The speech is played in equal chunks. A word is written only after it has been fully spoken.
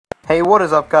Hey, what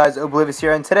is up, guys? Oblivious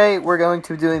here, and today we're going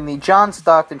to be doing the John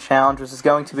Stockton challenge, which is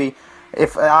going to be,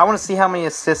 if I want to see how many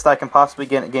assists I can possibly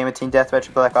get in a game of Team Deathmatch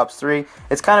in Black Ops 3.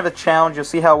 It's kind of a challenge. You'll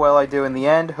see how well I do in the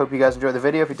end. Hope you guys enjoy the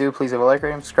video. If you do, please leave a like,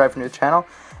 rating, subscribe for new channel,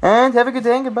 and have a good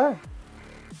day and goodbye.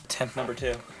 Attempt number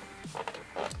 2. Oh,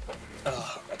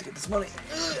 I have to get this money.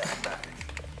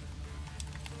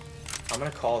 I'm gonna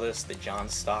call this the John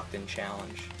Stockton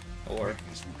challenge, or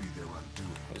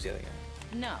what was the other guy?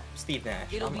 No. Steve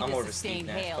Nash. I'm more of a Steve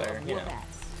Nash player, you know.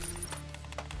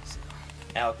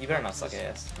 Alec, you better not suck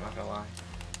ass. I'm not gonna lie.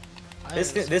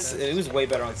 It was way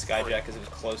better on Skyjack because it was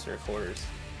closer at quarters.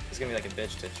 It's gonna be like a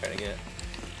bitch to try to get.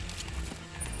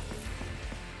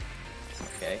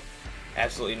 Okay.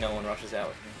 Absolutely no one rushes out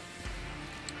with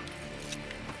me.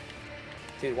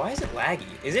 Dude, why is it laggy?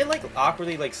 Is it like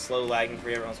awkwardly like slow lagging for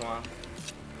you every once in a while?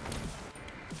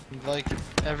 Like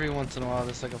every once in a while,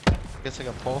 there's like a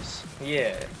pulse.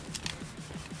 Yeah.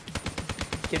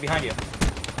 Kid behind you.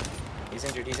 He's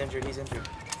injured. He killed you.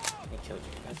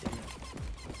 God damn it.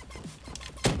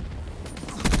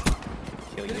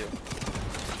 Kill you.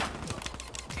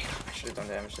 Damn, I should have done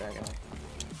damage to that guy.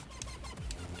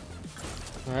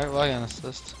 Alright, well I got an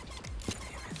assist.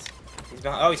 Damn it. He's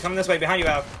behind. Oh, he's coming this way behind you,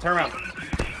 Al. Turn around.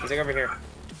 He's like over here.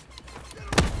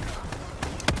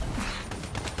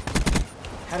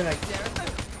 How did I...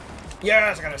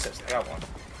 Yes, I got an assist. I got one.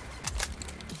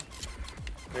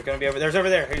 They're gonna be over... There's over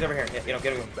there. He's over here. Yeah, you know,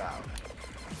 get him.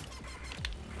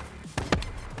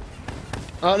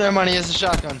 Oh, never mind. He has a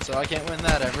shotgun, so I can't win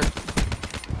that ever.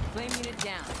 Flame unit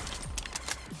down.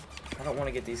 I don't want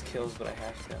to get these kills, but I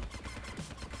have to.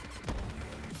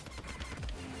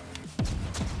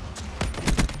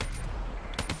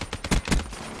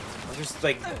 I'm just,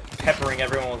 like, peppering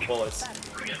everyone with bullets.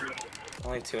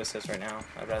 Only 2 assists right now.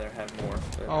 I'd rather have more.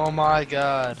 But... Oh my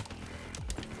god.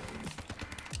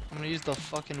 I'm gonna use the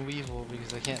fucking Weevil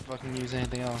because I can't fucking use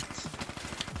anything else.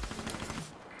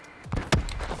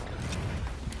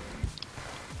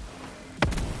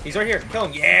 He's right here. Kill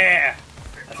him. Yeah!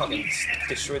 I fucking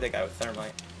destroyed that guy with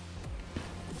thermite.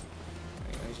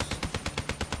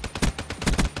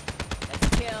 Let's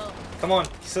kill. Come on.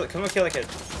 Come on, kill that kid.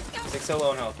 He's like so low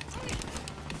on health.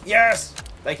 Yes!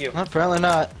 Thank you. Apparently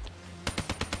not.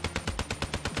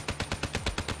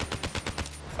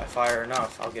 If I fire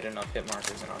enough, I'll get enough hit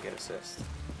markers and I'll get assists.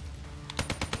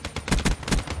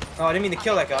 Oh, I didn't mean to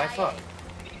kill that guy. Fuck.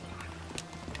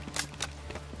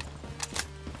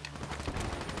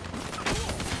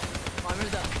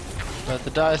 About to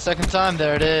die a second time.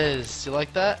 There it is. You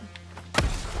like that?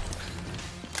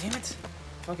 Damn it.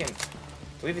 Fucking. Do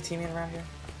we have a teammate around here?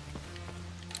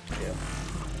 Yeah.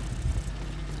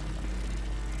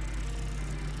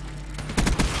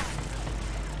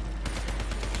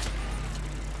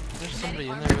 There's somebody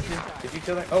in there with you. Did you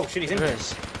kill that? Oh shit, he's in here. I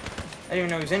didn't even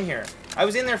know he was in here. I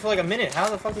was in there for like a minute. How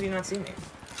the fuck did he not see me?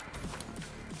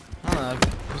 I don't know.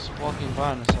 I was walking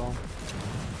by and I saw him.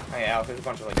 Oh yeah, there's a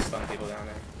bunch of like stunned people down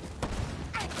there.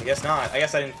 I guess not. I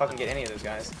guess I didn't fucking get any of those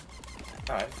guys.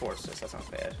 Alright, 4 assists. That's not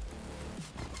bad.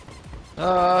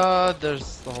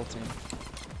 There's the whole team.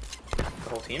 The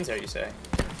whole team's there, you say?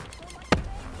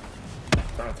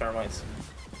 Throwing thermites.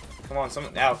 Come on,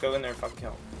 Al, go in there and fucking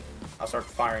kill him. I'll start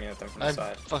firing at them from the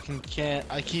side. I fucking can't.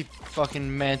 I keep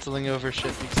fucking mantling over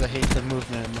shit because I hate the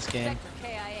movement in this game. I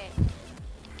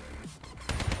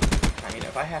mean,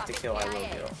 if I have to kill, I will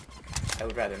kill. I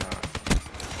would rather not.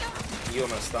 You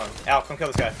almost stunned. Al, come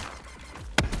kill this guy.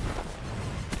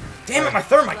 Damn it, my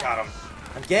thermite got him!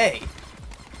 I'm gay!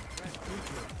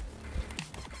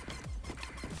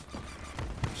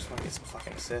 I just want to get some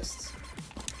fucking assists.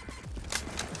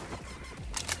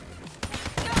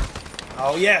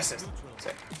 Oh, yes! Sick.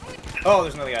 Oh,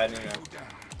 there's another guy I didn't even know.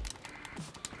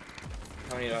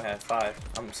 How many do I have? 5.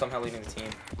 I'm somehow leading the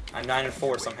team. I'm 9 and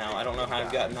 4 somehow. I don't know how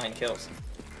I've got 9 kills.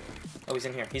 Oh, he's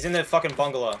in here. He's in the fucking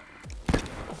bungalow.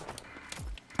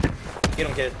 Get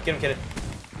him, kid. Get him, kid.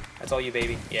 That's all you,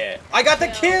 baby. Yeah. I got the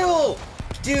kill!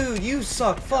 Dude, you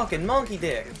suck fucking monkey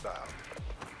dick.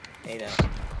 Hey, down.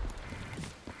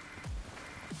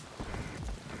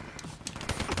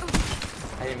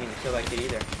 I didn't mean to kill that kid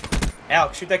either.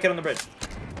 Al, shoot that kid on the bridge.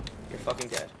 You're fucking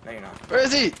dead. No, you're not. Where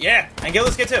is he? Yeah, and kill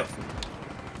this kid too.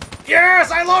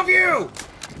 Yes, I love you!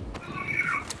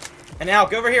 And Al,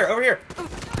 go over here, over here.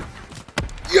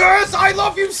 Yes, I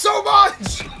love you so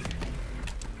much!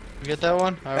 You get that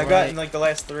one? I got in like the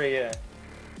last 3, yeah.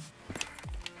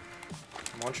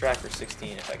 I'm on track for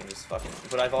 16 if I can just fucking...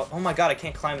 But oh my god, I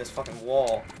can't climb this fucking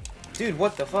wall. Dude,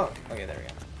 what the fuck? Okay, there we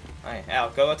go. Alright,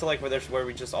 Al, go out to like where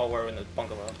we just all were in the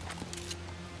bungalow.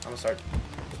 I'm gonna start.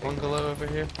 Bungalow over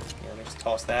here. Yeah, let me just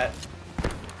toss that.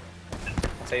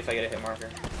 That's tell you if I get a hit marker.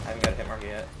 I haven't got a hit marker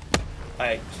yet.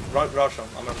 Alright, rush him.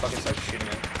 I'm gonna fucking start shooting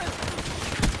him.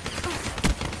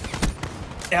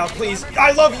 Al, please.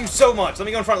 I love you so much. Let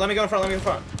me go in front. Let me go in front. Let me go in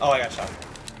front. Oh, I got shot.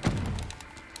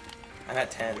 I'm at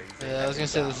 10. Yeah, I was gonna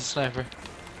say there's a sniper.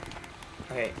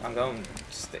 Okay, I'm going.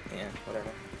 Yeah, whatever.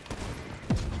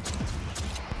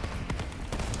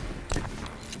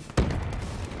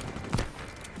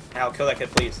 Al, kill that kid,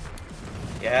 please.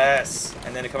 Yes.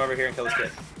 And then to come over here and kill this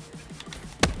kid.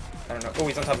 I don't know. Oh,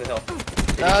 he's on top of the hill. Did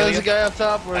he kill There's you? a guy up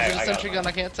top. Or is it I a got sentry him. gun?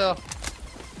 I can't tell.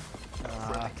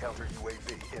 Counter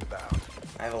UAV inbound.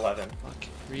 I have 11. Fuck.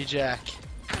 Rejack.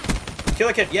 Kill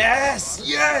a kid. Yes!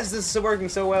 Yes! This is working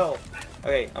so well.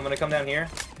 Okay, I'm gonna come down here.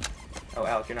 Oh,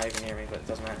 Alec, you're not even near me, but it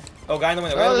doesn't matter. Oh, guy in the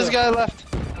window. Oh, there's a guy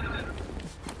left.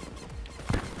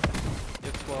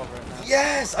 You're 12 right now.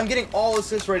 Yes! I'm getting all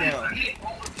assists right now.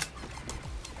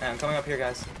 I'm coming up here,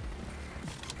 guys.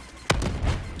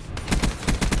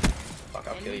 Fuck,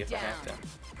 I'll kill you if I have to.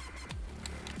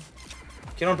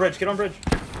 Get on bridge, get on bridge.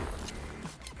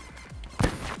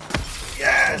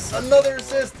 Yes! Another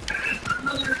assist!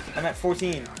 I'm at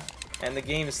 14. And the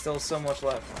game is still so much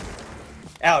left.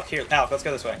 Alec, here. Alec, let's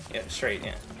go this way. Yeah, straight,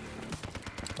 yeah.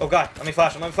 Oh, God. Let me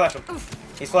flash him. Let me flash him.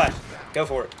 He's flashed. Go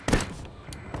for it.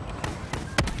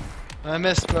 I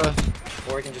missed both.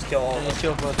 Or we can just kill all of And you them.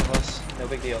 killed both of us. No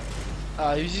big deal.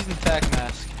 He was using tac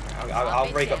mask.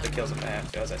 I'll break up the kills if I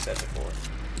have to, as I said before.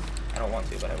 I don't want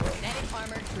to, but I will. Kinetic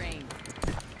armor drained.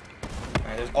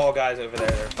 Alright, there's all guys over there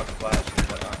that are fucking flashed and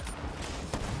whatnot.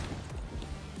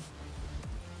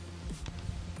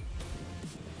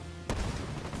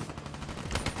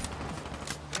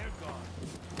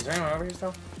 Is there anyone over here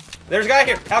still? There's a guy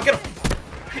here! Al, get him!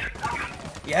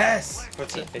 Yes!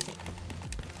 What's it? 15.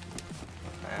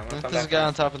 I'm gonna come There's a back guy down.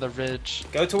 on top of the ridge.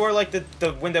 Go to where, like,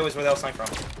 the window is where they'll snipe from.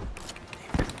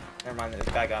 Never mind, this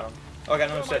guy got him. Oh, I got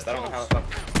no assist. I don't know how the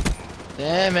fuck.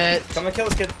 Damn it. Come and kill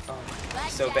this kid. Oh,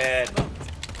 so bad.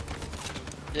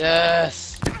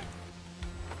 Yes.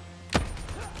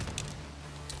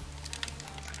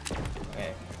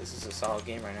 Okay, this is a solid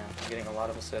game right now. I'm getting a lot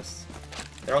of assists.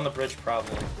 They're on the bridge,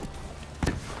 probably.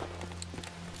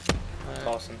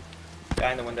 Awesome.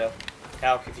 Guy in the window.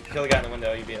 Cal, if you kill the guy in the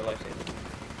window, you'd be a lifesaver.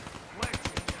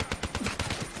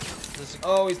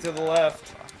 Oh, he's to the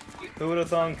left. Who would have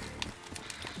thunk?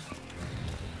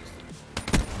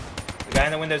 The guy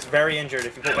in the window is very injured.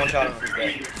 If you put one shot on him, he's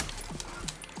dead.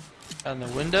 On the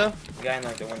window? The guy in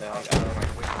like the window. I don't know.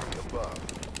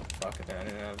 Fuck it, I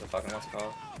don't know what the fucking what's it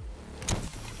called.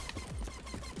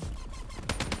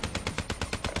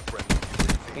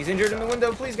 He's injured in the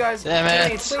window, please, guys. Damn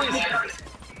it.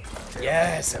 Please.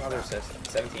 Yes, another assist.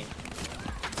 17.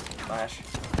 Flash.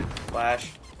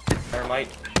 Flash. Thermite.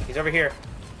 He's over here.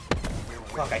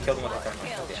 Fuck, I killed him with a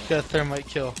thermite. Oh, damn. Got a thermite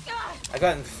kill. I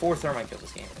got 4 thermite kills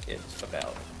this game. It's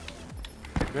about.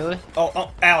 Really?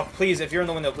 Oh, Al, please, if you're in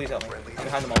the window, please help me. I'm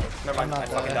behind the wall. Never mind, I'm I not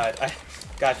fucking dying. died.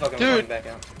 Guy fucking Dude. running back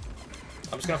out.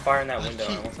 I'm just gonna fire in that I window.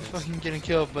 keep I want some. fucking getting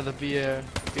killed by the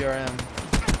BRM.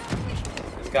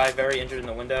 There's a guy very injured in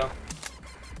the window.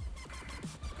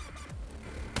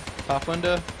 Top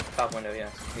window? Top window,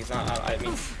 yes. He's not. I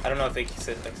mean, I don't know if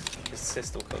his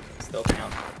still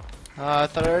count. I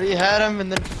thought I already had him, and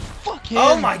then fuck him.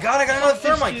 Oh my god, I got another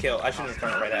thermite kill. I shouldn't have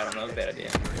thrown it right at him. That was a bad idea.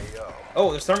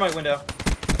 Oh, there's thermite window.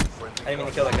 I didn't mean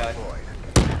to kill that guy.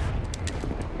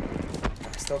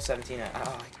 Still 17.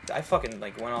 I fucking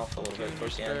like went off a little bit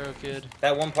towards the end. Sparrow kid.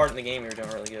 That one part in the game, we were doing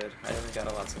really good. I haven't got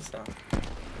a lot since then.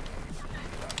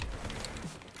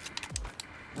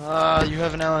 You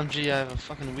have an LMG, I have a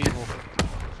fucking Weevil.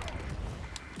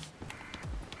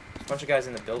 There's a bunch of guys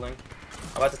in the building.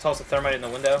 I'm about to toss a thermite in the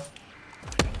window.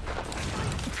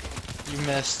 You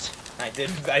missed. I did.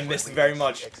 I missed very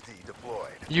much.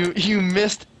 You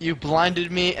missed, you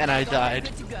blinded me, and I died.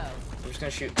 Good to go. I'm just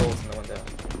gonna shoot bullets in the window.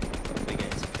 Hopefully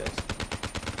getting some kills.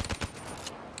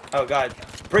 Oh god.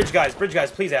 Bridge guys,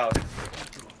 please, Alex.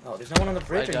 Oh, there's no one on the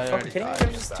bridge? Are you I fucking already kidding me? died.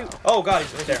 There's just 2. Oh god,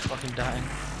 he's right there. Fucking dying.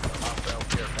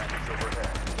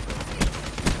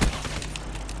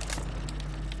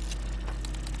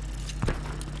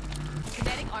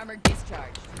 Kinetic armor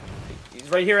discharged. He's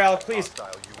right here, Alex, please.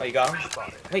 Oh, you got him?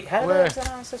 Wait, how did Where? that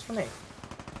not assist for me?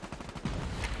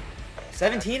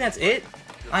 17, that's it?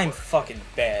 I'm fucking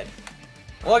bad.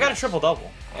 Well, I got a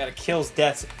triple-double. I got a kills,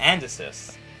 deaths, and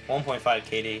assists. 1.5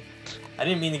 KD. I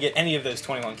didn't mean to get any of those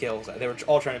 21 kills. They were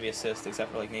all trying to be assists,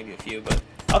 except for like maybe a few, but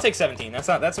I'll take 17. That's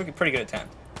a pretty good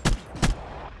attempt.